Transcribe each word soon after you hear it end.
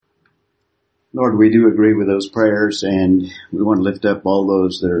Lord, we do agree with those prayers, and we want to lift up all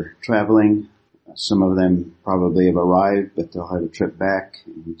those that are traveling. Some of them probably have arrived, but they'll have a trip back.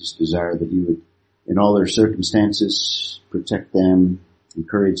 And we just desire that you would, in all their circumstances, protect them,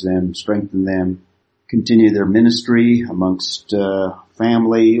 encourage them, strengthen them, continue their ministry amongst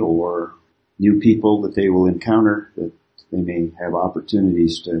family or new people that they will encounter, that they may have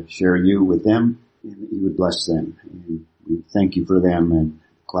opportunities to share you with them, and that you would bless them. And we thank you for them and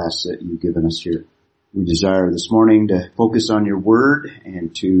class that you've given us here. We desire this morning to focus on your word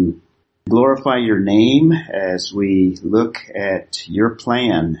and to glorify your name as we look at your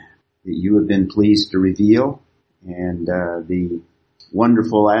plan that you have been pleased to reveal and the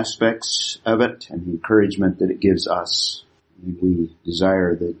wonderful aspects of it and the encouragement that it gives us. And we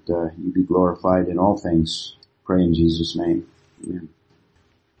desire that you be glorified in all things. Pray in Jesus' name. Amen.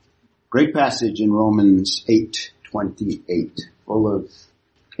 Great passage in Romans 8:28, full of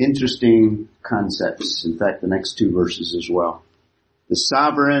interesting concepts. In fact, the next two verses as well. The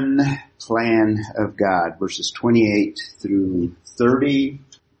sovereign plan of God, verses 28 through 30.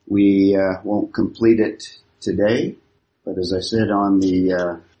 We won't complete it today, but as I said on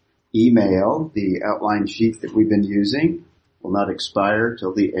the email, the outline sheet that we've been using will not expire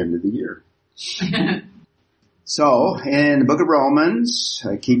till the end of the year. So, in the book of Romans,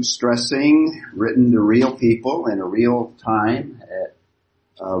 I keep stressing, written to real people in a real time at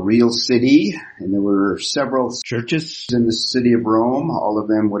a real city, and there were several churches in the city of Rome. All of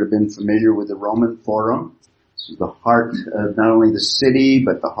them would have been familiar with the Roman Forum. This is the heart of not only the city,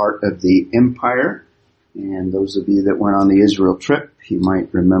 but the heart of the empire. And those of you that went on the Israel trip, you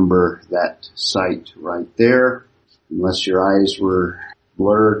might remember that site right there. Unless your eyes were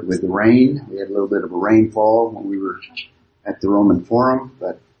blurred with the rain. We had a little bit of a rainfall when we were at the Roman Forum,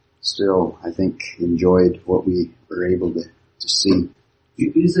 but still, I think, enjoyed what we were able to see.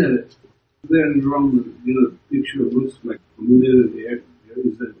 Is there in Rome, picture looks like polluted air?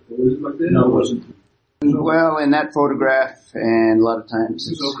 Is that always like that? No, it wasn't. Well, in that photograph, and a lot of times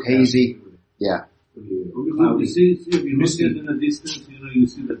it's hazy. Yeah. You see, if you look at it in the distance, you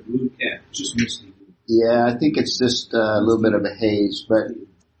see the blue cap, just misty. Yeah, I think it's just a little bit of a haze, but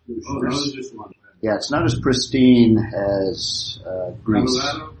yeah, it's not as pristine as Greece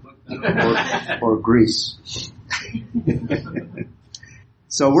or Greece.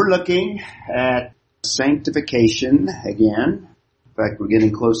 So we're looking at sanctification again. In fact, we're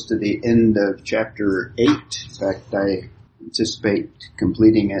getting close to the end of chapter 8. In fact, I anticipate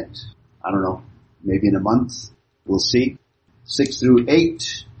completing it, I don't know, maybe in a month. We'll see. 6 through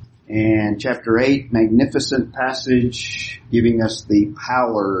 8. And chapter 8, magnificent passage giving us the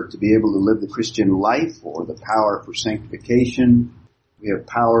power to be able to live the Christian life, or the power for sanctification. We have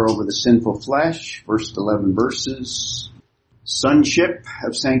power over the sinful flesh, first 11 verses. Sonship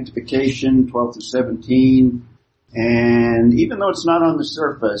of sanctification, 12 to 17. And even though it's not on the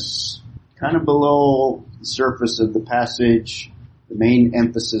surface, kind of below the surface of the passage, the main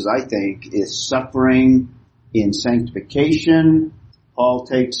emphasis, I think, is suffering in sanctification. Paul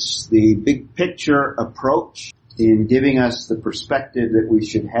takes the big picture approach in giving us the perspective that we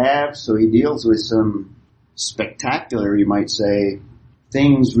should have. So he deals with some spectacular, you might say,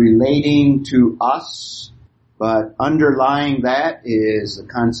 things relating to us. But underlying that is the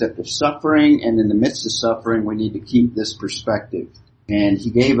concept of suffering. And in the midst of suffering, we need to keep this perspective. And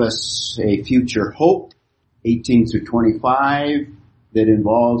he gave us a future hope, 18 through 25, that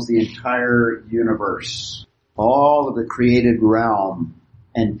involves the entire universe. All of the created realm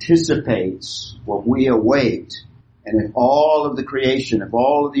anticipates what we await. And if all of the creation, if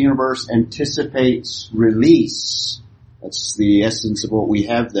all of the universe anticipates release, that's the essence of what we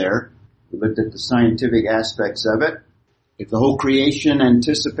have there. We looked at the scientific aspects of it. If the whole creation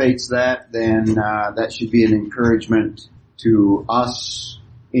anticipates that, then that should be an encouragement to us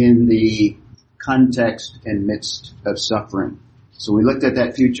in the context and midst of suffering. So we looked at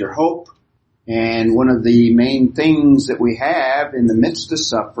that future hope. And one of the main things that we have in the midst of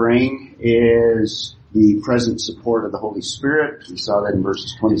suffering is the present support of the Holy Spirit. We saw that in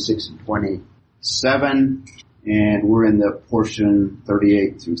verses 26 and 27. And we're in the portion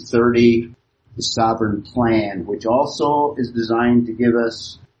 38 through 30, the sovereign plan, which also is designed to give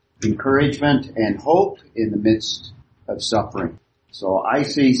us encouragement and hope in the midst of suffering. So I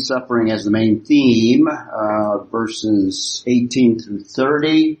see suffering as the main theme, verses 18 through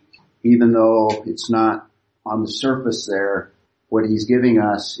 30. Even though it's not on the surface there, what he's giving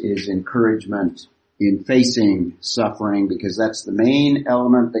us is encouragement in facing suffering, because that's the main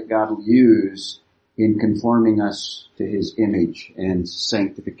element that God will use in conforming us to his image and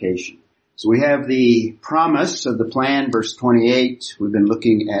sanctification. So we have the promise of the plan, verse 28. We've been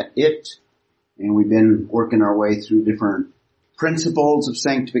looking at it. And we've been working our way through different principles of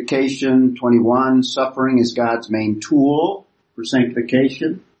sanctification. 21, suffering is God's main tool for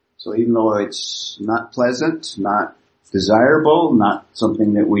sanctification. So even though it's not pleasant, not desirable, not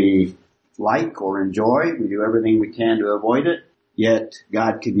something that we like or enjoy, we do everything we can to avoid it, yet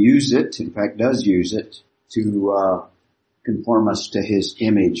God can use it, in fact does use it, to conform us to His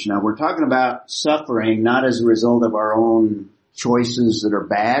image. Now we're talking about suffering not as a result of our own choices that are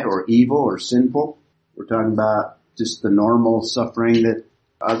bad or evil or sinful. We're talking about just the normal suffering that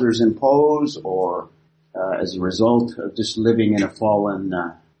others impose, or as a result of just living in a fallen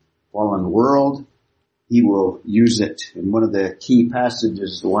world. He will use it. And one of the key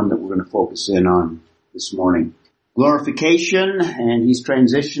passages is the one that we're going to focus in on this morning. Glorification, and he's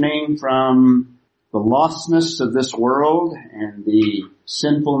transitioning from the lostness of this world and the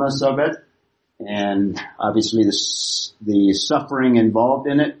sinfulness of it, and obviously the suffering involved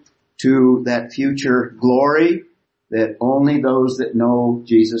in it, to that future glory that only those that know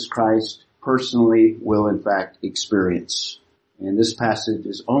Jesus Christ personally will in fact experience. And this passage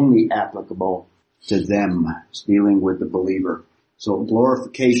is only applicable to them. It's dealing with the believer. So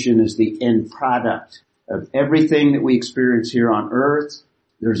glorification is the end product of everything that we experience here on earth.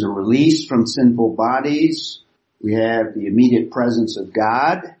 There's a release from sinful bodies. We have the immediate presence of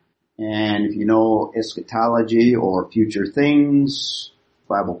God. And if you know eschatology or future things,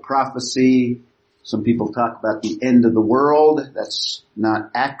 Bible prophecy, some people talk about the end of the world. That's not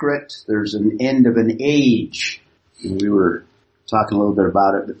accurate. There's an end of an age. And we were talking a little bit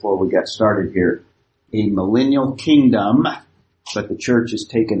about it before we got started here. A millennial kingdom, but the church is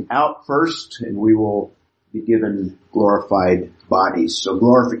taken out first, and we will be given glorified bodies. So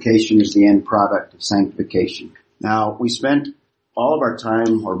glorification is the end product of sanctification. Now, we spent all of our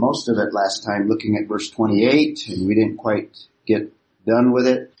time, or most of it last time, looking at verse 28, and we didn't quite get done with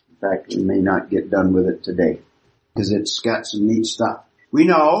it. In fact, we may not get done with it today, because it's got some neat stuff. We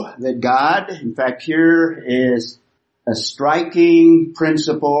know that God, in fact, here is a striking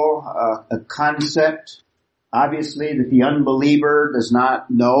principle, a concept, obviously, that the unbeliever does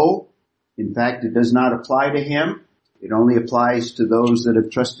not know. In fact, it does not apply to him. It only applies to those that have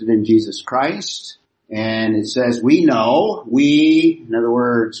trusted in Jesus Christ. And it says, we know, in other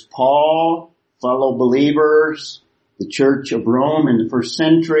words, Paul, fellow believers, the Church of Rome in the first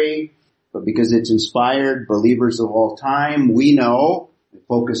century, but because it's inspired believers of all time, we know,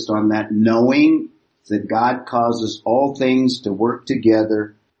 focused on that knowing, that God causes all things to work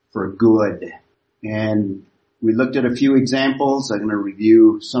together for good. And we looked at a few examples. I'm going to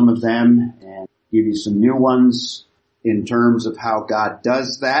review some of them and give you some new ones in terms of how God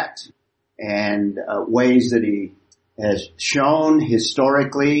does that, and ways that He has shown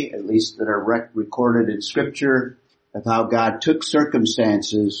historically, at least that are recorded in Scripture, of how God took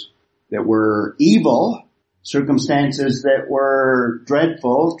circumstances that were evil, circumstances that were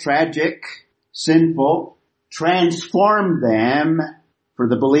dreadful, tragic, sinful, transformed them for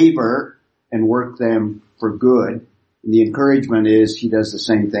the believer and worked them for good. And the encouragement is He does the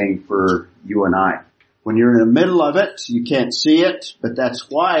same thing for you and I. When you're in the middle of it, you can't see it, but that's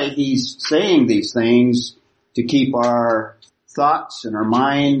why He's saying these things, to keep our thoughts and our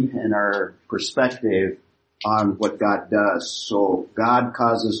mind and our perspective on what God does. So God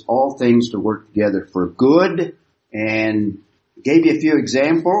causes all things to work together for good, and gave you a few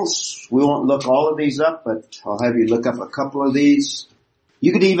examples. We won't look all of these up, but I'll have you look up a couple of these.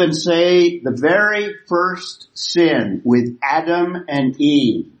 You could even say the very first sin with Adam and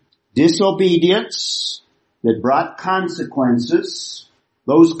Eve, disobedience that brought consequences.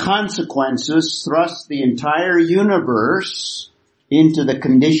 Those consequences thrust the entire universe into the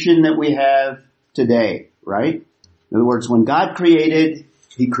condition that we have today, right? In other words, when God created,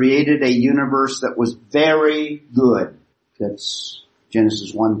 He created a universe that was very good. That's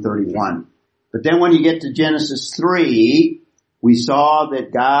Genesis 1:31. But then when you get to Genesis 3, we saw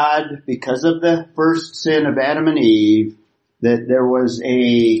that God, because of the first sin of Adam and Eve, that there was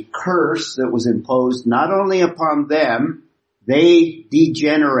a curse that was imposed not only upon them, they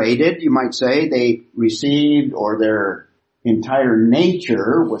degenerated, you might say, they received, or their entire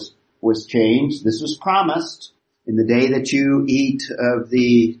nature was changed. This was promised. In the day that you eat of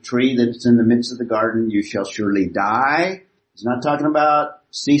the tree that's in the midst of the garden, you shall surely die. He's not talking about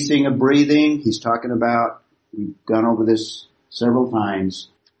ceasing of breathing. He's talking about, we've gone over this several times,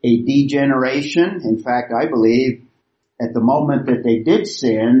 a degeneration. In fact, I believe at the moment that they did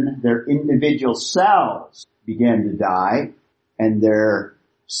sin, their individual cells began to die, and their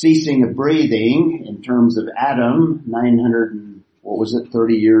ceasing of breathing in terms of Adam,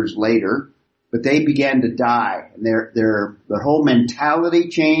 30 years later, but they began to die, and their whole mentality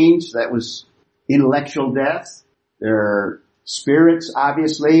changed. That was intellectual death. Their spirits,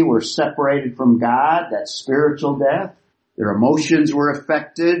 obviously, were separated from God. That's spiritual death. Their emotions were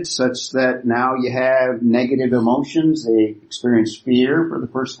affected such that now you have negative emotions. They experience fear for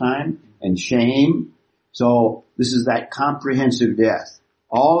the first time and shame. So this is that comprehensive death.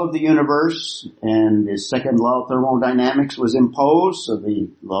 All of the universe and the second law of thermodynamics was imposed. So the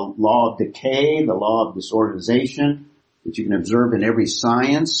law of decay, the law of disorganization that you can observe in every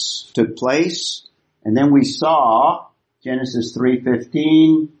science took place. And then we saw Genesis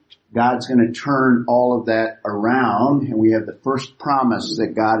 3:15, God's going to turn all of that around, and we have the first promise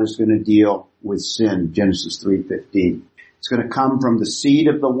that God is going to deal with sin, Genesis 3:15. It's going to come from the seed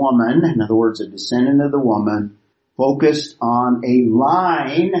of the woman, in other words, a descendant of the woman, focused on a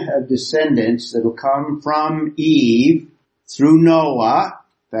line of descendants that will come from Eve through Noah.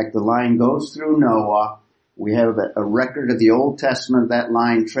 In fact, the line goes through Noah. We have a record of the Old Testament, that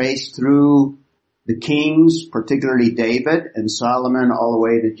line traced through the kings, particularly David and Solomon, all the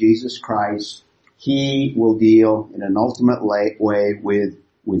way to Jesus Christ. He will deal in an ultimate way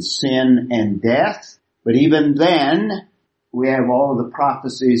with sin and death. But even then, we have all of the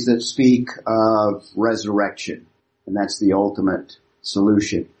prophecies that speak of resurrection. And that's the ultimate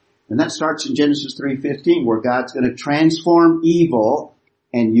solution. And that starts in Genesis 3:15, where God's going to transform evil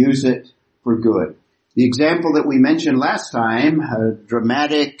and use it for good. The example that we mentioned last time, a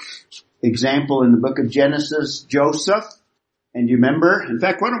dramatic example in the book of Genesis, Joseph. And you remember? In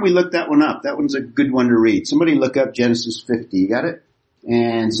fact, why don't we look that one up? That one's a good one to read. Somebody look up Genesis 50. You got it?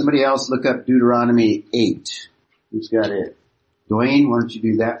 And somebody else look up Deuteronomy 8. Who's got it? Dwayne, why don't you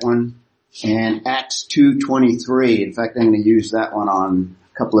do that one? And Acts 2:23. In fact, I'm going to use that one on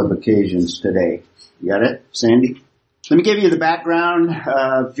a couple of occasions today. You got it, Sandy? Let me give you the background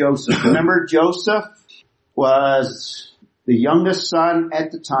of Joseph. Remember, Joseph was the youngest son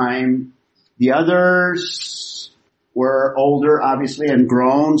at the time. The others were older, obviously, and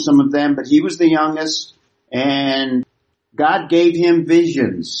grown, some of them, but he was the youngest. And God gave him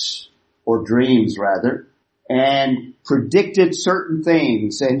visions, or dreams rather, and predicted certain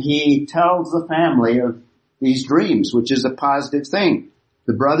things. And he tells the family of these dreams, which is a positive thing.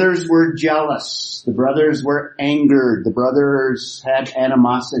 The brothers were jealous. The brothers were angered. The brothers had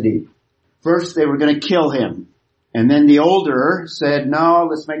animosity. First, they were going to kill him. And then the older said, no,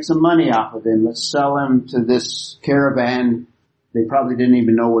 let's make some money off of him. Let's sell him to this caravan. They probably didn't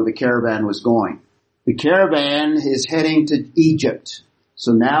even know where the caravan was going. The caravan is heading to Egypt.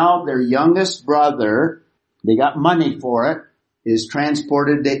 So now their youngest brother, they got money for it, is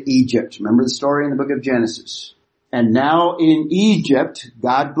transported to Egypt. Remember the story in the book of Genesis. And now in Egypt,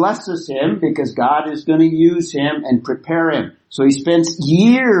 God blesses him because God is going to use him and prepare him. So he spends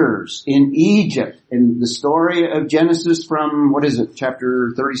years in Egypt. In the story of Genesis from,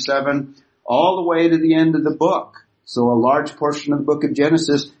 chapter 37, all the way to the end of the book. So a large portion of the book of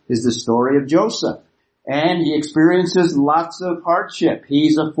Genesis is the story of Joseph. And he experiences lots of hardship.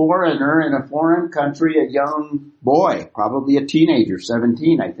 He's a foreigner in a foreign country, a young boy, probably a teenager,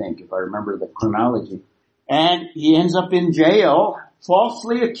 17, I think, if I remember the chronology. And he ends up in jail,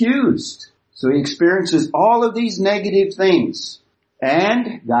 falsely accused. So he experiences all of these negative things.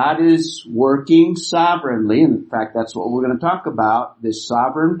 And God is working sovereignly. In fact, that's what we're going to talk about, this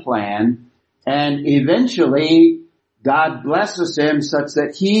sovereign plan. And eventually, God blesses him such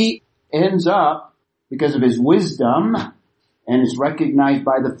that he ends up, because of his wisdom, and is recognized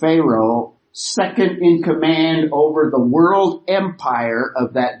by the Pharaoh, second in command over the world empire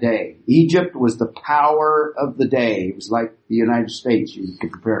of that day. Egypt was the power of the day. It was like the United States, you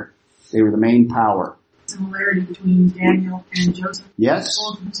could compare. They were the main power. Similarity between Daniel and Joseph. Yes.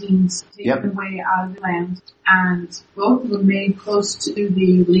 Both of the teams taken away out of the land, and both of them made close to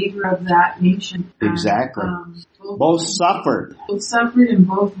the leader of that nation. Exactly. And, both suffered. Both suffered, and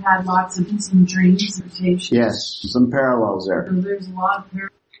both had lots of some dreams and temptations. Yes, some parallels there. So there's a lot of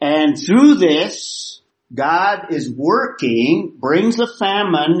parallels. And through this, God is working, brings a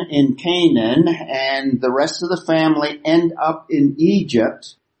famine in Canaan, and the rest of the family end up in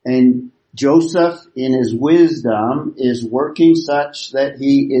Egypt. And Joseph, in his wisdom, is working such that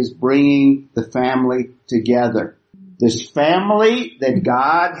he is bringing the family together. This family that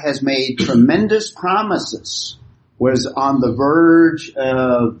God has made tremendous promises was on the verge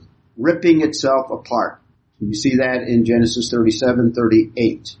of ripping itself apart. You see that in Genesis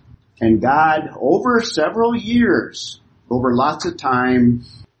 37:38. And God, over several years, over lots of time,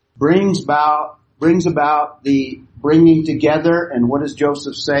 brings about the bringing together. And what does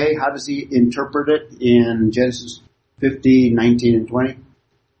Joseph say? How does he interpret it in Genesis 50, 19, and 20?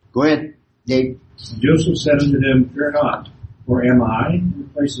 Go ahead, Dave. Joseph said unto them, fear not, for am I in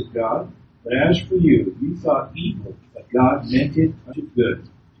the place of God? But as for you, you thought evil, but God meant it unto good,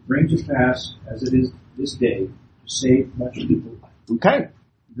 to bring to pass, as it is this day, to save much people. Okay.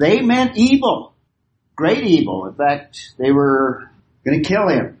 They meant evil. Great evil. In fact, they were going to kill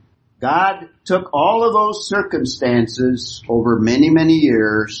him. God took all of those circumstances over many, many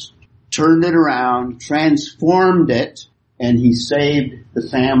years, turned it around, transformed it, and he saved the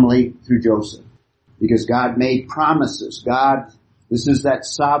family through Joseph. Because God made promises. This is that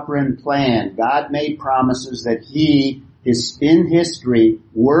sovereign plan. God made promises that he is in history,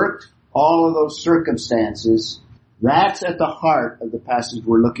 worked all of those circumstances. That's at the heart of the passage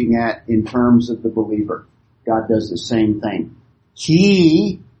we're looking at in terms of the believer. God does the same thing.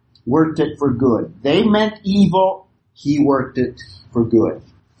 He worked it for good. They meant evil. He worked it for good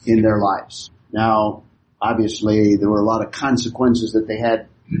in their lives. Now, obviously, there were a lot of consequences that they had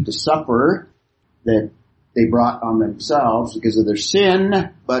to suffer that they brought on themselves because of their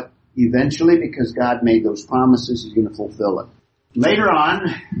sin, but eventually, because God made those promises, he's going to fulfill it. Later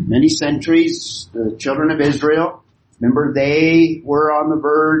on, many centuries, the children of Israel, remember they were on the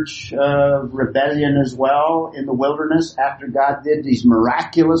verge of rebellion as well in the wilderness after God did these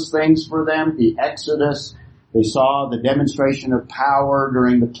miraculous things for them, the Exodus. They saw the demonstration of power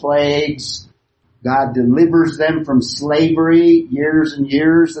during the plagues. God delivers them from slavery, years and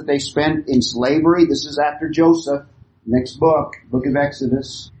years that they spent in slavery. This is after Joseph. Next book of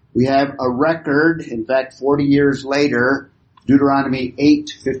Exodus. We have a record, in fact, 40 years later, Deuteronomy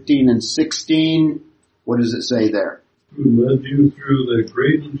 8:15 and 16. What does it say there? Who led you through the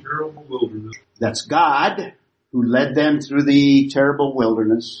great and terrible wilderness. That's God who led them through the terrible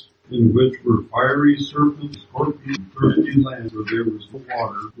wilderness. In which were fiery serpents, scorpions, thirsty lands where there was no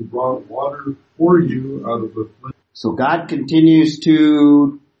water, who brought water for you out of the flint. So God continues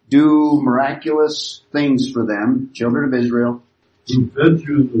to do miraculous things for them, children of Israel. Who fed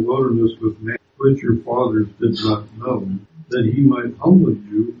you in the wilderness with manna, which your fathers did not know, that he might humble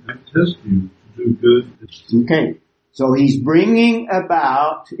you and test you to do good. Okay. So he's bringing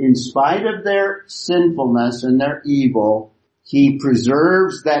about, in spite of their sinfulness and their evil, he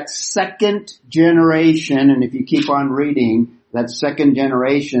preserves that second generation, and if you keep on reading, that second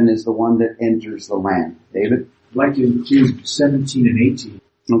generation is the one that enters the land. David? I'd like to include 17 and 18.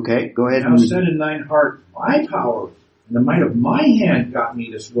 Okay, go ahead. Now said in thine heart, my power and the might of my hand got me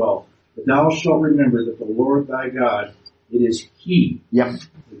this wealth. But thou shalt remember that the Lord thy God, it is he that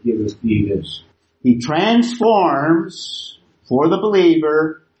giveth thee this. He transforms, for the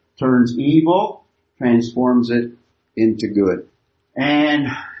believer, turns evil, transforms it into good. And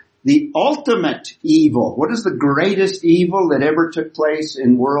the ultimate evil, what is the greatest evil that ever took place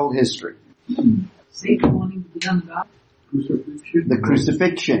in world history? Satan wanting to become God. Crucifixion. The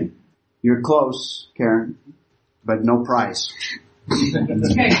crucifixion. You're close, Karen, but no prize.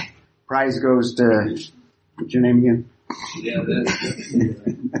 Okay. Prize goes to, what's your name again? Yeah,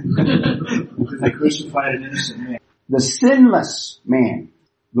 they crucified an innocent man. The sinless man.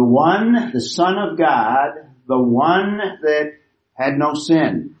 The one, the Son of God, the one that had no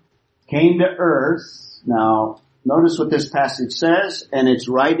sin, came to earth. Now, notice what this passage says, and it's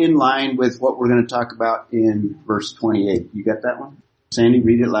right in line with what we're going to talk about in verse 28. You got that one? Sandy,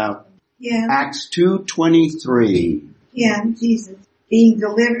 read it loud. Yeah. Acts 2:23. Yeah, Jesus. Being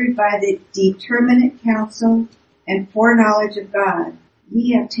delivered by the determinate counsel and foreknowledge of God,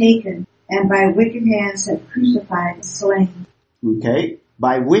 ye have taken, and by wicked hands have crucified and slain. Okay.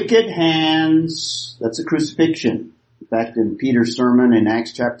 By wicked hands, that's a crucifixion. In fact, in Peter's sermon in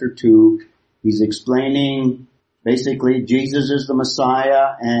Acts chapter 2, he's explaining basically Jesus is the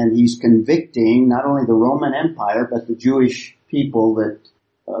Messiah, and he's convicting not only the Roman Empire, but the Jewish people that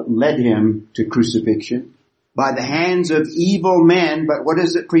led him to crucifixion. By the hands of evil men, but what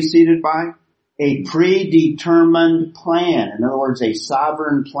is it preceded by? A predetermined plan. In other words, a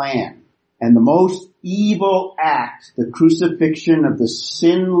sovereign plan. And the most evil act, the crucifixion of the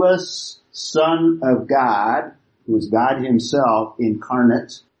sinless Son of God, who is God himself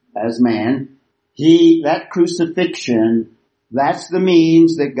incarnate as man, that crucifixion, that's the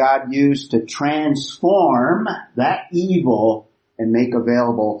means that God used to transform that evil and make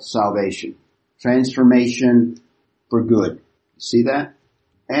available salvation. Transformation for good. See that?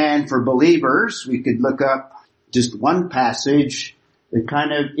 And for believers, we could look up just one passage that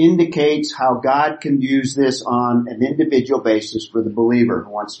kind of indicates how God can use this on an individual basis for the believer who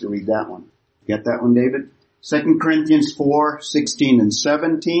wants to read that one. Get that one, David? 2 Corinthians 4:16 and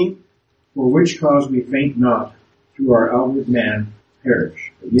 17. For which cause we faint not, through our outward man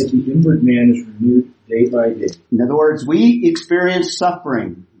perish, but yet the inward man is renewed day by day. In other words, we experience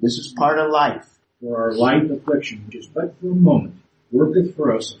suffering. This is part of life. For our light affliction, which is but for a moment, worketh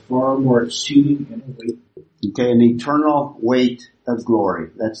for us a far more exceeding and a weight. Okay, an eternal weight of glory.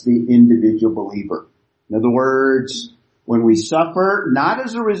 That's the individual believer. In other words, when we suffer, not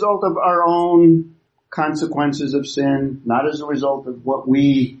as a result of our own consequences of sin, not as a result of what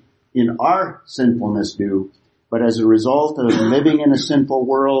we in our sinfulness do, but as a result of living in a sinful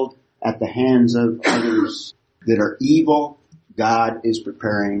world at the hands of others that are evil, God is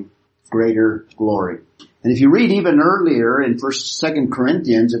preparing greater glory. And if you read even earlier in 2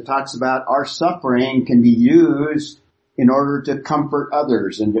 Corinthians, it talks about our suffering can be used in order to comfort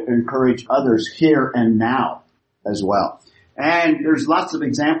others and to encourage others here and now as well. And there's lots of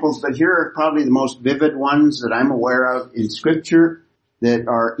examples, but here are probably the most vivid ones that I'm aware of in Scripture that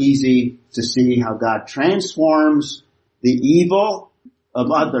are easy to see how God transforms the evil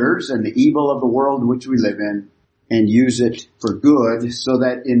of others and the evil of the world in which we live in and use it for good, so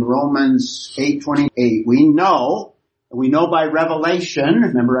that in Romans 8:28 we know by revelation,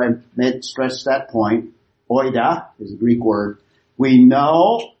 remember I stressed that point, oida is a Greek word, we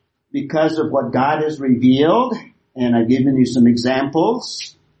know because of what God has revealed, and I've given you some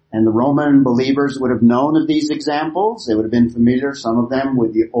examples, and the Roman believers would have known of these examples. They would have been familiar, some of them,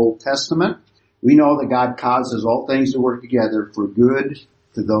 with the Old Testament. We know that God causes all things to work together for good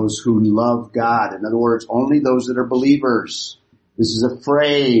to those who love God. In other words, only those that are believers. This is a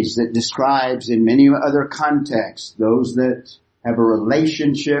phrase that describes in many other contexts those that have a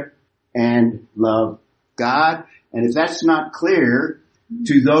relationship and love God. And if that's not clear,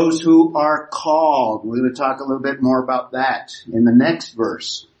 to those who are called. We're going to talk a little bit more about that in the next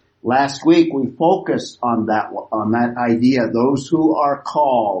verse. Last week we focused on that idea, those who are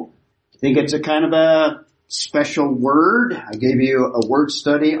called. I think it's a kind of a special word. I gave you a word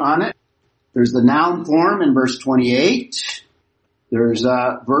study on it. There's the noun form in verse 28. There's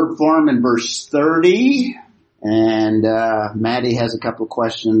a verb form in verse 30. And Maddie has a couple of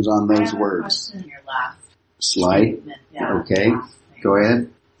questions on those words. Question in your last slide. Yeah, okay, go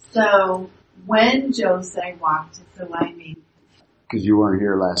ahead. So when Joseph walked, because you weren't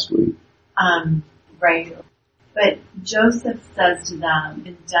here last week. Right. But Joseph says to them,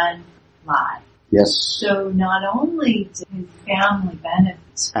 "Been done lie." Yes. So not only did his family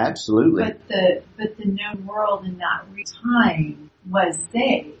benefit, absolutely, but the known world in that time was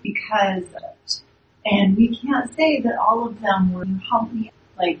saved because of it. And we can't say that all of them were help me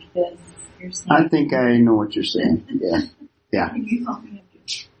like this. You're saying. I think I know what you're saying. Yeah. Yeah. Can you help me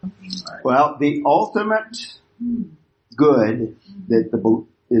get something more? Well, the ultimate good that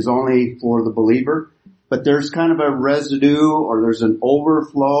is only for the believer, but there's kind of a residue or there's an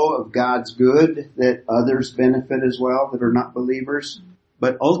overflow of God's good that others benefit as well that are not believers.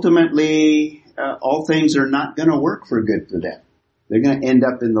 But ultimately, all things are not going to work for good for them. They're going to end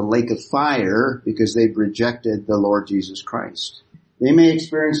up in the lake of fire because they've rejected the Lord Jesus Christ. They may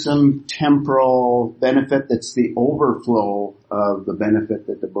experience some temporal benefit that's the overflow of the benefit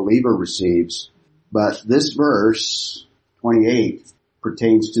that the believer receives. But this verse, 28,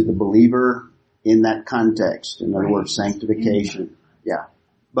 pertains to the believer in that context. In other words, sanctification. Yeah.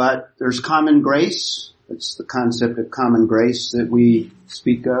 But there's common grace. It's the concept of common grace that we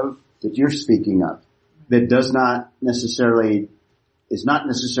speak of, that you're speaking of, that is not necessarily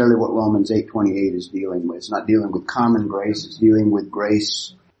what Romans 8:28 is dealing with. It's not dealing with common grace. It's dealing with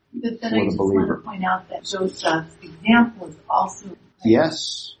grace but then for I the just believer. want to point out that Joseph's example is also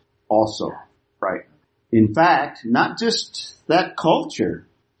Yes, also. Right. In fact, not just that culture,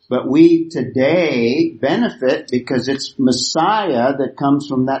 but we today benefit because it's Messiah that comes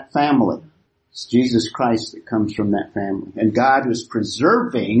from that family. It's Jesus Christ that comes from that family. And God was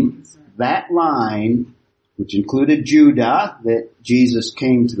preserving that line, which included Judah, that Jesus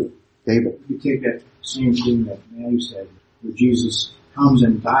came through. David. You take that same thing that Matthew said, where Jesus comes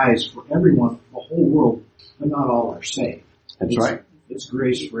and dies for everyone, the whole world, but not all are saved. That's right. It's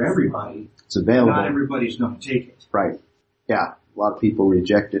grace for everybody. It's available. Not everybody's going to take it. Right. Yeah. A lot of people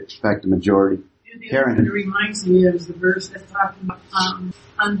reject it. In fact, the majority. Karen. It reminds me of the verse that's talking about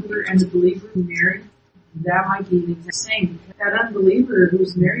unbeliever and the believer who married. That might be an exact same. That unbeliever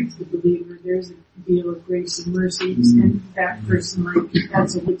who's married to the believer, there's a deal of grace and mercy, and that person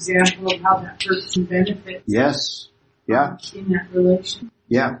that's an example of how that person benefits. Yes. Yeah. In that relation.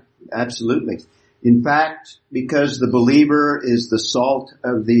 Yeah, absolutely. In fact, because the believer is the salt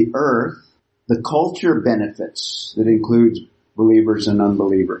of the earth, the culture benefits that includes believers and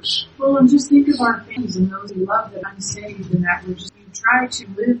unbelievers. Well, and just think of our families and those who love that I'm saved and that we're just, you try to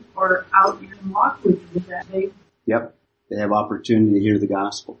live or out and walk with that. Yep. They have opportunity to hear the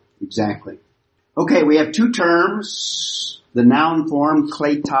gospel. Exactly. Okay, we have two terms. The noun form,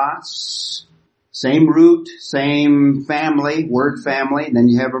 kletos, Same root, same family, word family. And then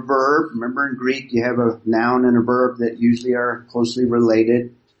you have a verb. Remember in Greek you have a noun and a verb that usually are closely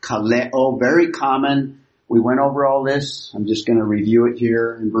related. Kaleo, very common. We went over all this. I'm just going to review it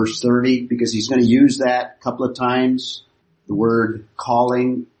here in verse 30 because he's going to use that a couple of times. The word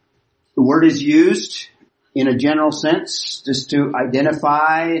calling. The word is used in a general sense just to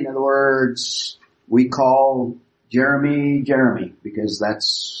identify. In other words, we call Jeremy because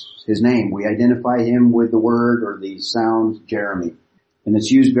that's his name. We identify him with the word or the sound Jeremy. And it's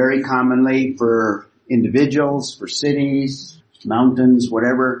used very commonly for individuals, for cities, mountains,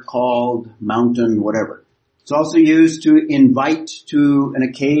 whatever, called mountain, whatever. It's also used to invite to an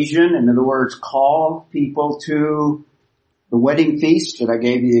occasion. In other words, call people to the wedding feast that I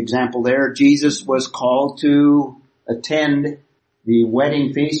gave you the example there. Jesus was called to attend the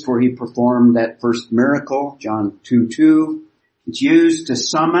wedding feast where he performed that first miracle, John 2:2. It's used to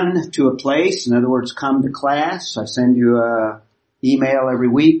summon to a place. In other words, come to class. I send you a email every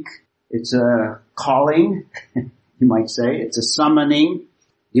week. It's a calling, you might say. It's a summoning,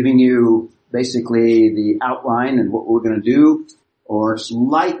 giving you basically the outline and what we're going to do. Or it's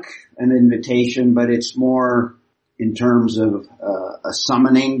like an invitation, but it's more in terms of a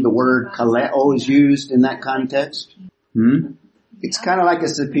summoning. The word kaleo is used in that context. It's kind of like a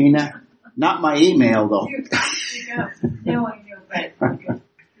subpoena. Not my email, though.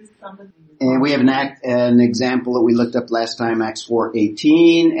 And we have an example that we looked up last time, Acts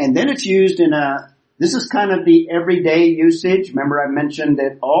 4:18. And then it's used in this is kind of the everyday usage. Remember I mentioned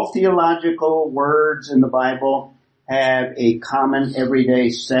that all theological words in the Bible have a common everyday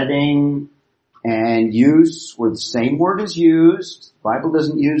setting and use where the same word is used. The Bible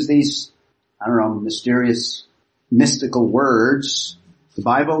doesn't use these, mysterious, mystical words. The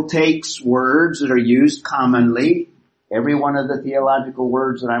Bible takes words that are used commonly. Every one of the theological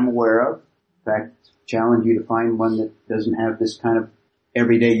words that I'm aware of. In fact, challenge you to find one that doesn't have this kind of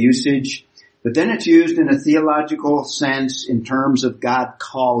everyday usage. But then it's used in a theological sense in terms of God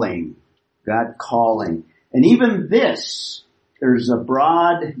calling. God calling. And even this, there's a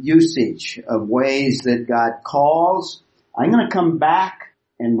broad usage of ways that God calls. I'm going to come back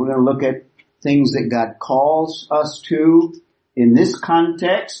and we're going to look at things that God calls us to. In this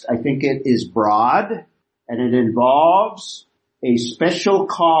context, I think it is broad and it involves a special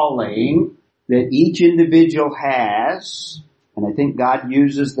calling that each individual has. And I think God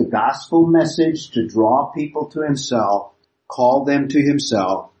uses the gospel message to draw people to himself, call them to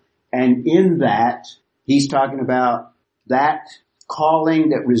himself. And in that, he's talking about that calling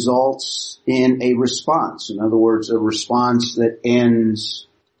that results in a response. In other words, a response that ends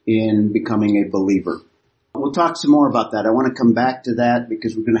in becoming a believer. We'll talk some more about that. I want to come back to that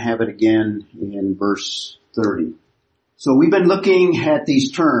because we're going to have it again in verse 30. So we've been looking at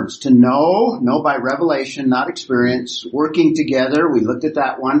these terms. To know by revelation, not experience, working together. We looked at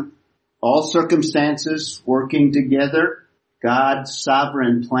that one. All circumstances working together. God's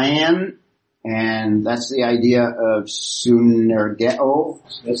sovereign plan. And that's the idea of synergeo.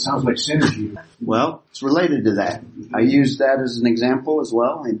 That sounds like synergy. Well, it's related to that. I used that as an example as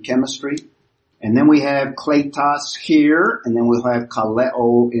well in chemistry. And then we have kletos here, and then we'll have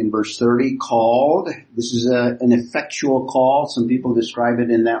kaleo in verse 30, called. This is an effectual call. Some people describe it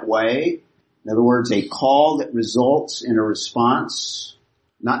in that way. In other words, a call that results in a response,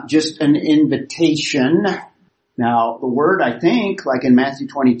 not just an invitation. Now, the word, I think, like in Matthew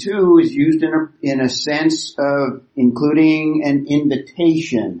 22, is used in a sense of including an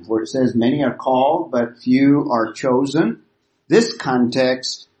invitation, where it says many are called, but few are chosen. This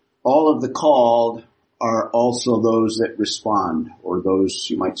context, all of the called are also those that respond, or those,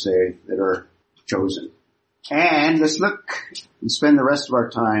 you might say, that are chosen. And let's look and spend the rest of our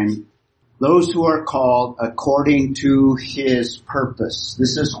time, those who are called according to his purpose.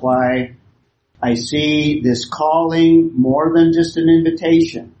 This is why I see this calling more than just an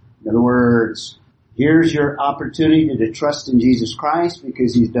invitation. In other words, here's your opportunity to trust in Jesus Christ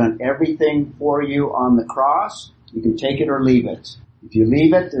because he's done everything for you on the cross. You can take it or leave it. If you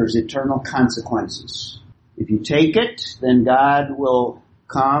leave it, there's eternal consequences. If you take it, then God will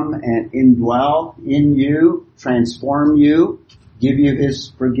come and indwell in you, transform you, give you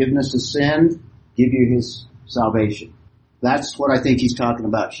his forgiveness of sin, give you his salvation. That's what I think he's talking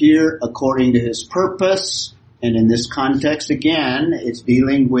about here, according to his purpose. And in this context, again, it's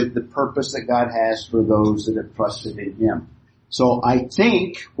dealing with the purpose that God has for those that have trusted in him. So I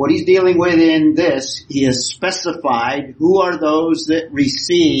think what he's dealing with in this, he has specified who are those that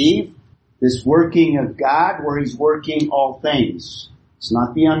receive this working of God where he's working all things. It's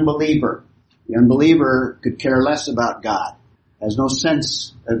not the unbeliever. The unbeliever could care less about God, has no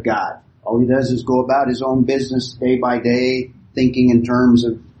sense of God. All he does is go about his own business day by day, thinking in terms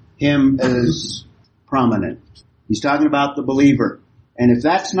of him as prominent. He's talking about the believer. And if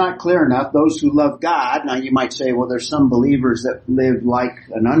that's not clear enough, those who love God, now you might say, well, there's some believers that live like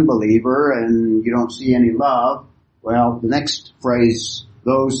an unbeliever and you don't see any love. Well, the next phrase,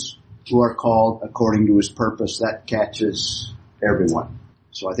 those who are called according to his purpose, that catches everyone.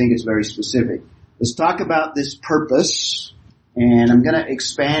 So I think it's very specific. Let's talk about this purpose, and I'm going to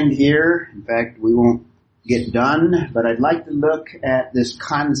expand here. In fact, we won't get done, but I'd like to look at this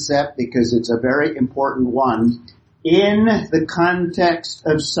concept because it's a very important one. In the context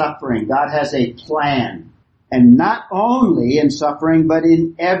of suffering, God has a plan. And not only in suffering, but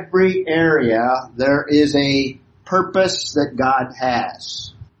in every area, there is a purpose that God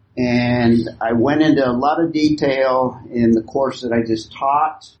has. And I went into a lot of detail in the course that I just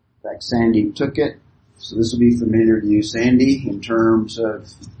taught. In fact, Sandy took it. So this will be familiar to you, Sandy, in terms of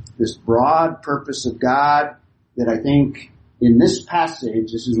this broad purpose of God that I think in this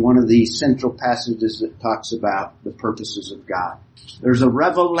passage, this is one of the central passages that talks about the purposes of God. There's a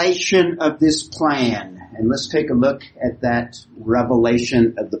revelation of this plan, and let's take a look at that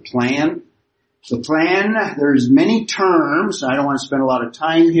revelation of the plan. The plan, there's many terms. I don't want to spend a lot of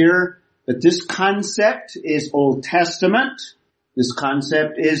time here, but this concept is Old Testament. This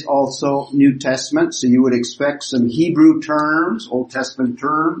concept is also New Testament, so you would expect some Hebrew terms, Old Testament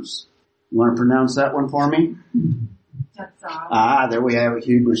terms. You want to pronounce that one for me? Yatsar. There we have a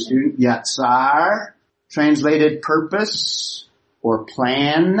Hebrew student. Yatsar, translated purpose or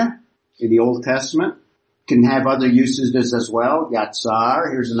plan in the Old Testament. Can have other uses as well.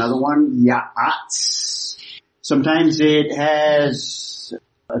 Yatsar. Here's another one. Ya'atz. Sometimes it has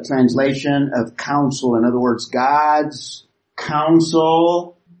a translation of counsel. In other words, God's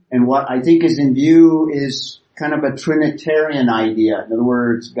counsel. And what I think is in view is kind of a Trinitarian idea. In other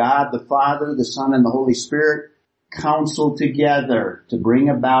words, God the Father, the Son, and the Holy Spirit counsel together to bring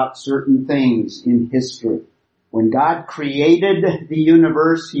about certain things in history. When God created the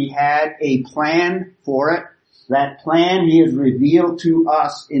universe, He had a plan for it. That plan He has revealed to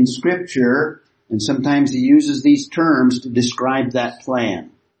us in Scripture, and sometimes He uses these terms to describe that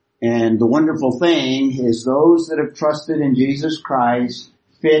plan. And the wonderful thing is those that have trusted in Jesus Christ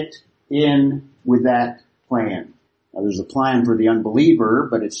fit in with that plan. Now there's a plan for the unbeliever,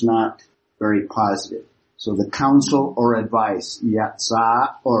 but it's not very positive. So the counsel or advice,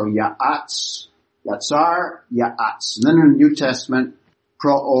 yatzah or ya'atz, yatzar, ya'atz. And then in the New Testament,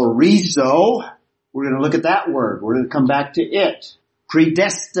 proorizo, we're going to look at that word. We're going to come back to it.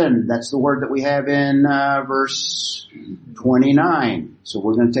 Predestined, that's the word that we have in verse 29. So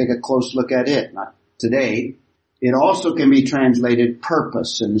we're going to take a close look at it, not today. It also can be translated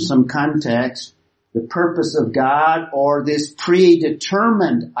purpose. In some context, the purpose of God or this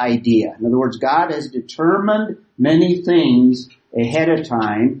predetermined idea. In other words, God has determined many things ahead of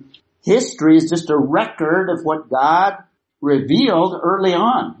time. History is just a record of what God revealed early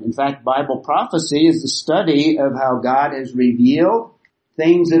on. In fact, Bible prophecy is the study of how God has revealed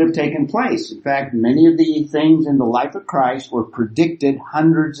things that have taken place. In fact, many of the things in the life of Christ were predicted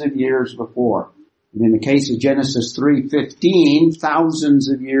hundreds of years before. And in the case of Genesis 3:15, thousands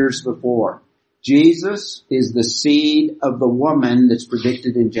of years before. Jesus is the seed of the woman that's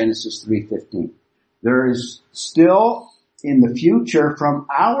predicted in Genesis 3:15. There is still in the future from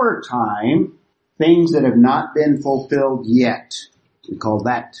our time things that have not been fulfilled yet. We call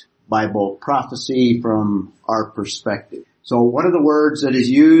that Bible prophecy from our perspective. So one of the words that is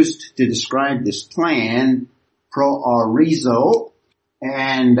used to describe this plan, proorizo,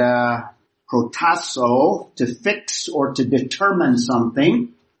 and protasso, to fix or to determine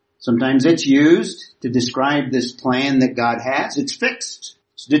something. Sometimes it's used to describe this plan that God has. It's fixed.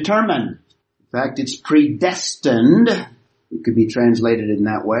 It's determined. In fact, it's predestined. It could be translated in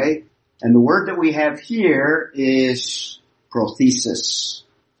that way. And the word that we have here is prothesis.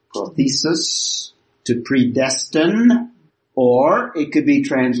 Prothesis, to predestine, or it could be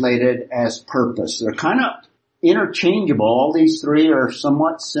translated as purpose. They're kind of interchangeable. All these three are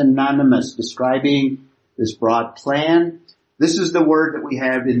somewhat synonymous, describing this broad plan. This is the word that we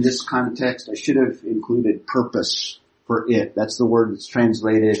have in this context. I should have included purpose for it. That's the word that's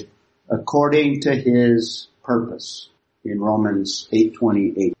translated according to His purpose in Romans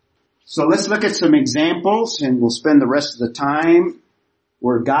 8:28. So let's look at some examples, and we'll spend the rest of the time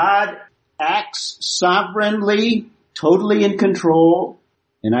where God acts sovereignly, totally in control.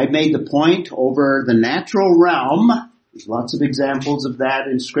 And I've made the point over the natural realm. There's lots of examples of that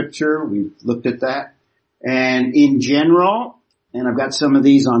in Scripture. We've looked at that. And in general, and I've got some of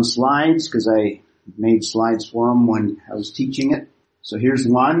these on slides because I made slides for them when I was teaching it. So here's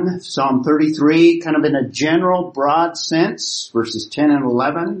one, Psalm 33, kind of in a general, broad sense, verses 10 and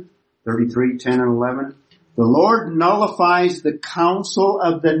 11, 33, 10 and 11. The Lord nullifies the counsel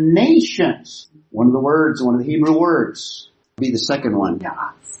of the nations. One of the Hebrew words, be the second one.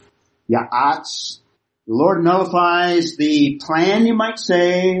 Ya'atz. The Lord nullifies the plan, you might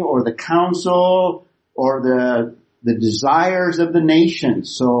say, or the counsel, or the desires of the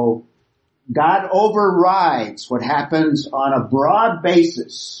nations. So God overrides what happens on a broad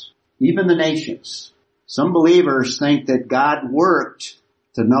basis, even the nations. Some believers think that God worked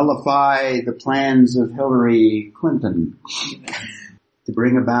to nullify the plans of Hillary Clinton to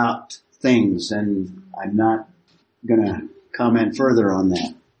bring about things, and I'm not going to comment further on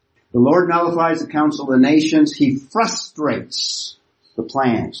that. The Lord nullifies the counsel of the nations. He frustrates the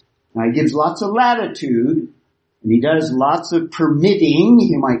plans. Now he gives lots of latitude, and he does lots of permitting,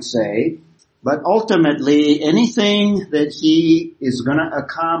 you might say, but ultimately anything that he is going to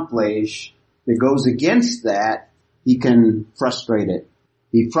accomplish that goes against that, he can frustrate it.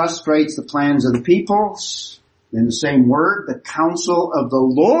 He frustrates the plans of the peoples. In the same word, the counsel of the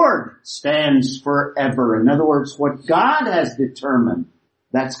Lord stands forever. In other words, what God has determined,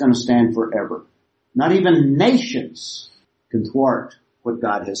 that's going to stand forever. Not even nations can thwart what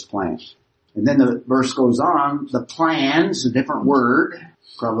God has planned. And then the verse goes on, the plans, a different word,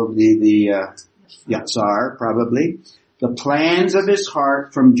 probably the Yatsar, probably. The plans of his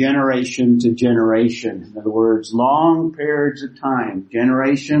heart from generation to generation. In other words, long periods of time,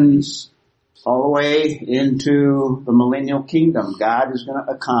 generations all the way into the millennial kingdom. God is going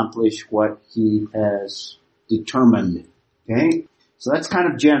to accomplish what he has determined. Okay? So that's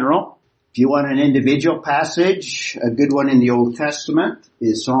kind of general. If you want an individual passage, a good one in the Old Testament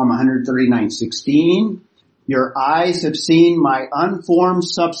is Psalm 139:16. Your eyes have seen my unformed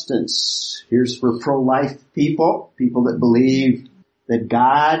substance. Here's for pro-life people that believe that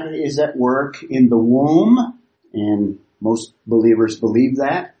God is at work in the womb, and most believers believe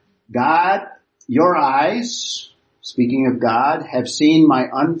that. God, your eyes, speaking of God, have seen my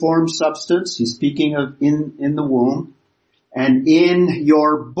unformed substance. He's speaking of in the womb. And in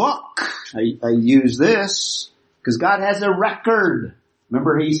your book, I use this because God has a record.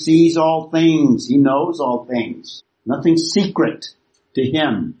 Remember, he sees all things. He knows all things. Nothing's secret to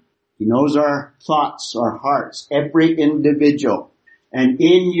him. He knows our thoughts, our hearts, every individual. And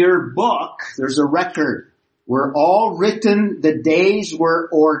in your book, there's a record. We're all written, the days were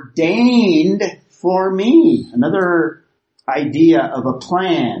ordained for me. Another idea of a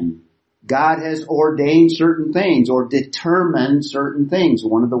plan. God has ordained certain things or determined certain things.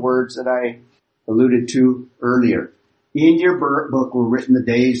 One of the words that I alluded to earlier. In your book were written the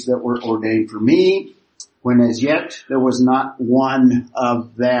days that were ordained for me, when as yet there was not one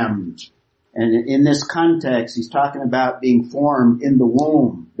of them. And in this context, he's talking about being formed in the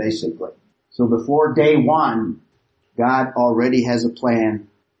womb, basically. So before day one, God already has a plan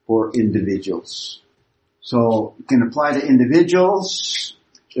for individuals. So it can apply to individuals.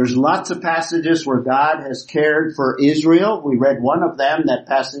 There's lots of passages where God has cared for Israel. We read one of them, that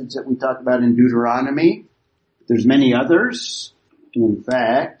passage that we talked about in Deuteronomy. There's many others. In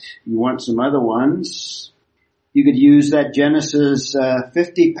fact, you want some other ones, you could use that Genesis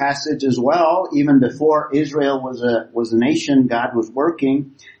 50 passage as well. Even before Israel was a nation, God was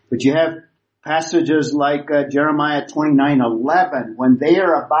working. But you have passages like Jeremiah 29:11, when they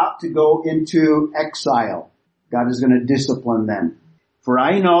are about to go into exile, God is going to discipline them. For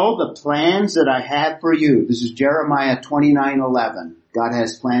I know the plans that I have for you. This is Jeremiah 29:11. God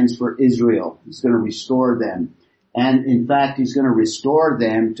has plans for Israel. He's going to restore them. And in fact, he's going to restore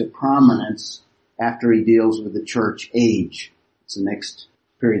them to prominence after he deals with the church age. It's the next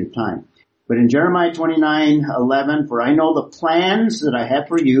period of time. But in Jeremiah 29:11, for I know the plans that I have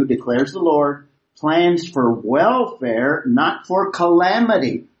for you, declares the Lord, plans for welfare, not for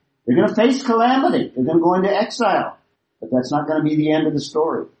calamity. They're going to face calamity. They're going to go into exile. But that's not going to be the end of the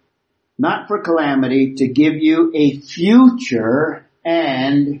story. Not for calamity, to give you a future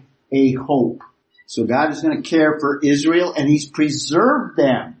and a hope. So God is going to care for Israel, and he's preserved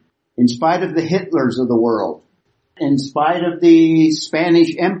them in spite of the Hitlers of the world, in spite of the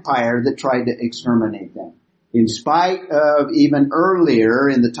Spanish Empire that tried to exterminate them, in spite of even earlier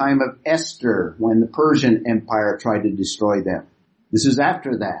in the time of Esther when the Persian Empire tried to destroy them. This is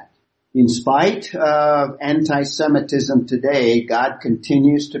after that. In spite of anti-Semitism today, God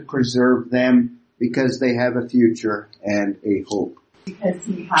continues to preserve them because they have a future and a hope. Because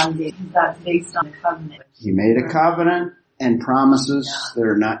he has it, that's based on the covenant. He made a covenant and promises that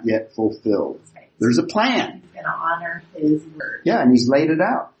are not yet fulfilled. Right. There's a plan. He's going to honor his word. Yeah, and he's laid it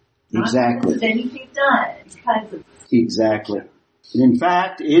out. Not Exactly. because anything done, because of Exactly. In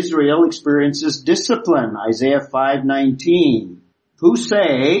fact, Israel experiences discipline. Isaiah 5:19. Who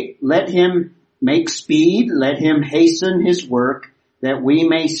say, let him make speed, let him hasten his work, that we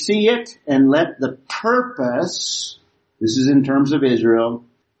may see it, and let the purpose, this is in terms of Israel,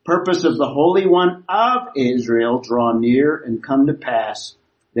 purpose of the Holy One of Israel draw near and come to pass,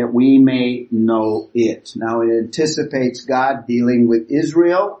 that we may know it. Now it anticipates God dealing with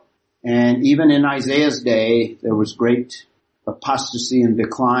Israel, and even in Isaiah's day, there was great apostasy and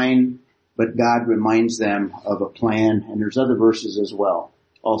decline, but God reminds them of a plan, and there's other verses as well,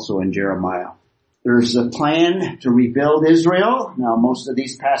 also in Jeremiah. There's a plan to rebuild Israel. Now most of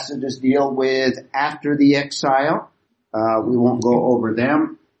these passages deal with after the exile. We won't go over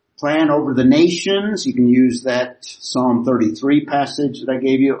them. Plan over the nations. You can use that Psalm 33 passage that I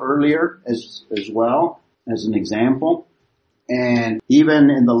gave you earlier as well as an example. And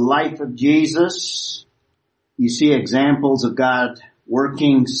even in the life of Jesus, you see examples of God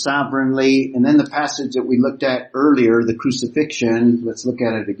working sovereignly. And then the passage that we looked at earlier, the crucifixion, let's look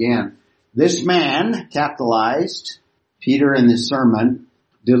at it again. This man, capitalized, Peter in this sermon,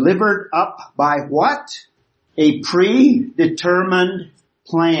 delivered up by what? A predetermined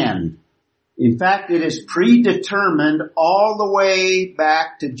plan. In fact, it is predetermined all the way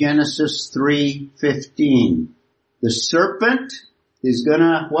back to Genesis 3:15. The serpent is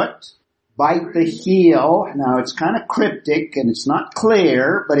gonna what? Bite the heel. Now it's kind of cryptic and it's not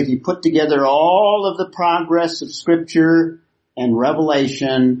clear, but if you put together all of the progress of Scripture and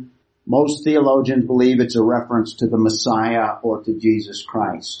Revelation, most theologians believe it's a reference to the Messiah or to Jesus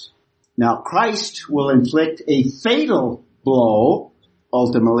Christ. Now Christ will inflict a fatal blow,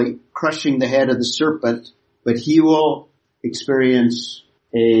 ultimately crushing the head of the serpent, but he will experience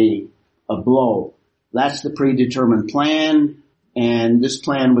a blow. That's the predetermined plan. And this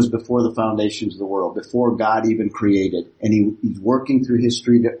plan was before the foundations of the world, before God even created. And he's working through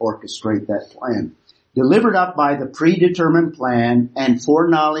history to orchestrate that plan. Delivered up by the predetermined plan and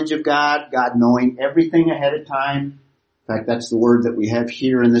foreknowledge of God, God knowing everything ahead of time. In fact, that's the word that we have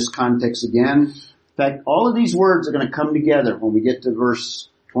here in this context again. In fact, all of these words are going to come together when we get to verse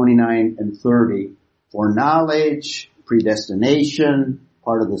 29 and 30. Foreknowledge, predestination,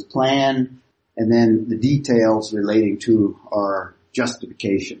 part of this plan, and then the details relating to our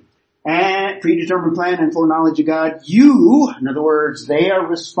justification. And predetermined plan and foreknowledge of God, in other words, they are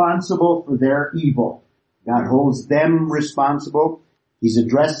responsible for their evil. God holds them responsible. He's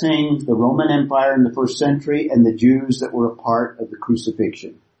addressing the Roman Empire in the first century and the Jews that were a part of the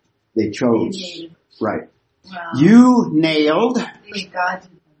crucifixion. They chose. Right. Wow. You nailed. God.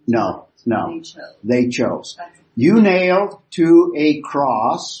 No. They chose. That's You nailed to a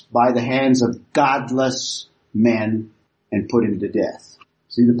cross by the hands of godless men and put him to death.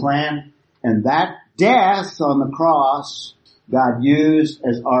 See the plan? And that death on the cross, God used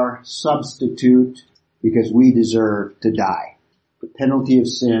as our substitute because we deserve to die. The penalty of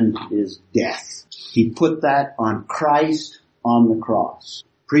sin is death. He put that on Christ on the cross.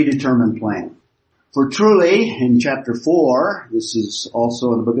 Predetermined plan. For truly, in chapter 4, this is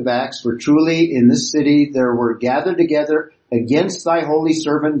also in the book of Acts, for truly in this city there were gathered together against thy holy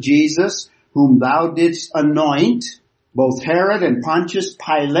servant Jesus, whom thou didst anoint, both Herod and Pontius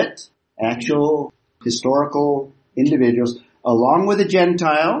Pilate, actual historical individuals, along with the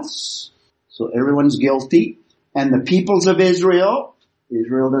Gentiles, so everyone's guilty, and the peoples of Israel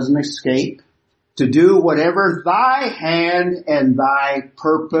doesn't escape, to do whatever thy hand and thy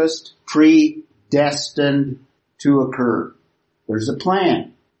purposed predestined to occur. There's a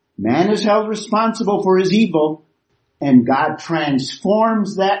plan. Man is held responsible for his evil, and God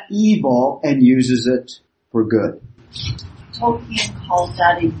transforms that evil and uses it for good. Tolkien calls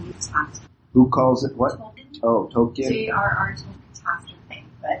that a catastrophe. Who calls it what? Tolkien. Oh, Tolkien. J.R.R. Tolkien catastrophe,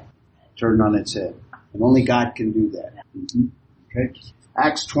 but Turned on its head. And only God can do that. Mm-hmm. Okay.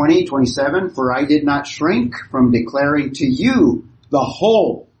 Acts 20:27, for I did not shrink from declaring to you the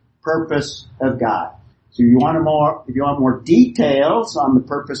whole purpose of God. So if you want more details on the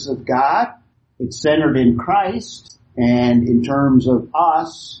purpose of God, it's centered in Christ, and in terms of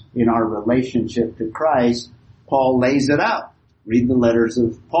us, in our relationship to Christ, Paul lays it out. Read the letters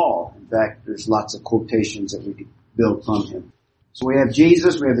of Paul. In fact, there's lots of quotations that we could build from him. So we have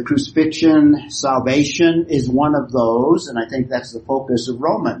Jesus, we have the crucifixion, salvation is one of those, and I think that's the focus of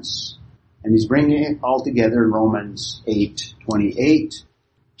Romans. And he's bringing it all together in Romans 8:28.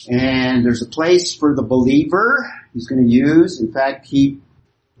 And there's a place for the believer he's going to use. In fact, in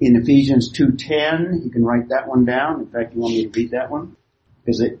Ephesians 2:10, you can write that one down. In fact, you want me to read that one?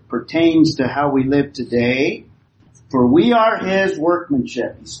 Because it pertains to how we live today. For we are His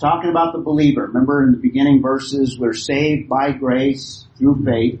workmanship. He's talking about the believer. Remember in the beginning verses, we're saved by grace through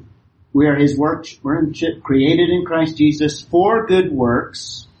faith. We are His workmanship created in Christ Jesus for good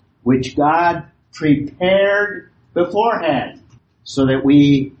works, which God prepared beforehand so that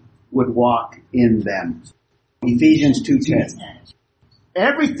we would walk in them. Ephesians 2:10.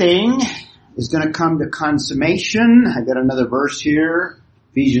 Everything is going to come to consummation. I got another verse here.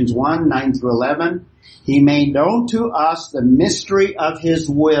 Ephesians 1:9-11. He made known to us the mystery of His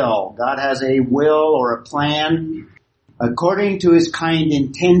will. God has a will or a plan according to His kind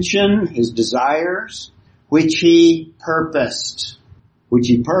intention, His desires, which He purposed. Which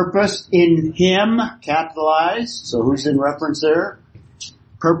He purposed in Him, capitalized. So who's in reference there?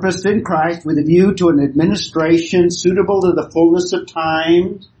 Purposed in Christ with a view to an administration suitable to the fullness of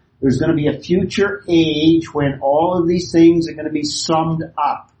time. There's going to be a future age when all of these things are going to be summed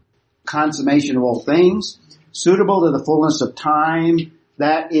up. Consummation of all things, suitable to the fullness of time.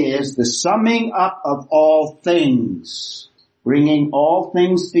 That is the summing up of all things. Bringing all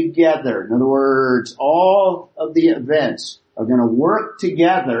things together. In other words, all of the events are going to work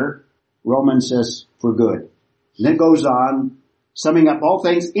together, Romans says, for good. And then it goes on, summing up all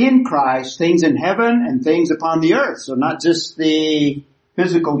things in Christ, things in heaven and things upon the earth. So not just the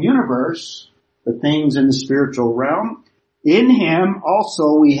physical universe, but things in the spiritual realm. In Him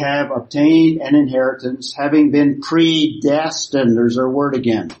also we have obtained an inheritance, having been predestined. There's our word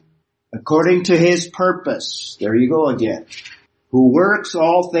again. According to His purpose. There you go again. Who works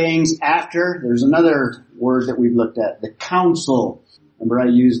all things after. There's another word that we've looked at. The counsel. Remember I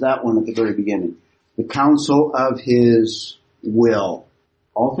used that one at the very beginning. The counsel of His will.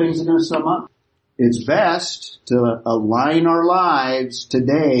 All things are going to sum up. It's best to align our lives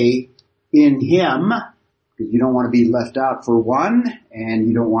today in Him, because you don't want to be left out for one, and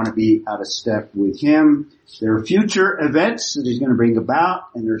you don't want to be out of step with Him. There are future events that He's going to bring about,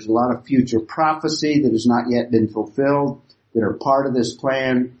 and there's a lot of future prophecy that has not yet been fulfilled that are part of this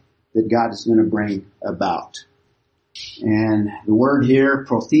plan that God is going to bring about. And the word here,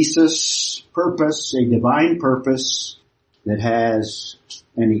 prothesis, purpose, a divine purpose that has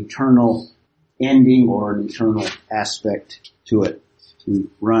an eternal ending or an eternal aspect to it.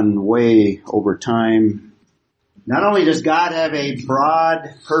 To run way over time. Not only does God have a broad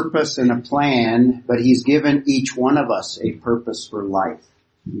purpose and a plan, but He's given each one of us a purpose for life.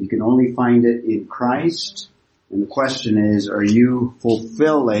 You can only find it in Christ. And the question is, are you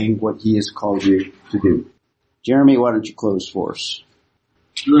fulfilling what He has called you to do? Jeremy, why don't you close for us?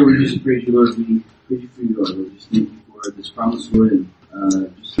 Lord, we just praise you, Lord. We praise you for you, Lord. We just thank you for this promise, Lord,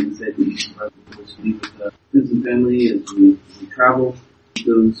 and just like you said, that you can provide us to be with friends and family as we travel.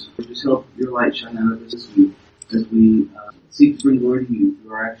 Those, just help your light shine out of us as we seek to bring glory to you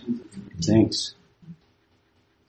through our actions. Thanks.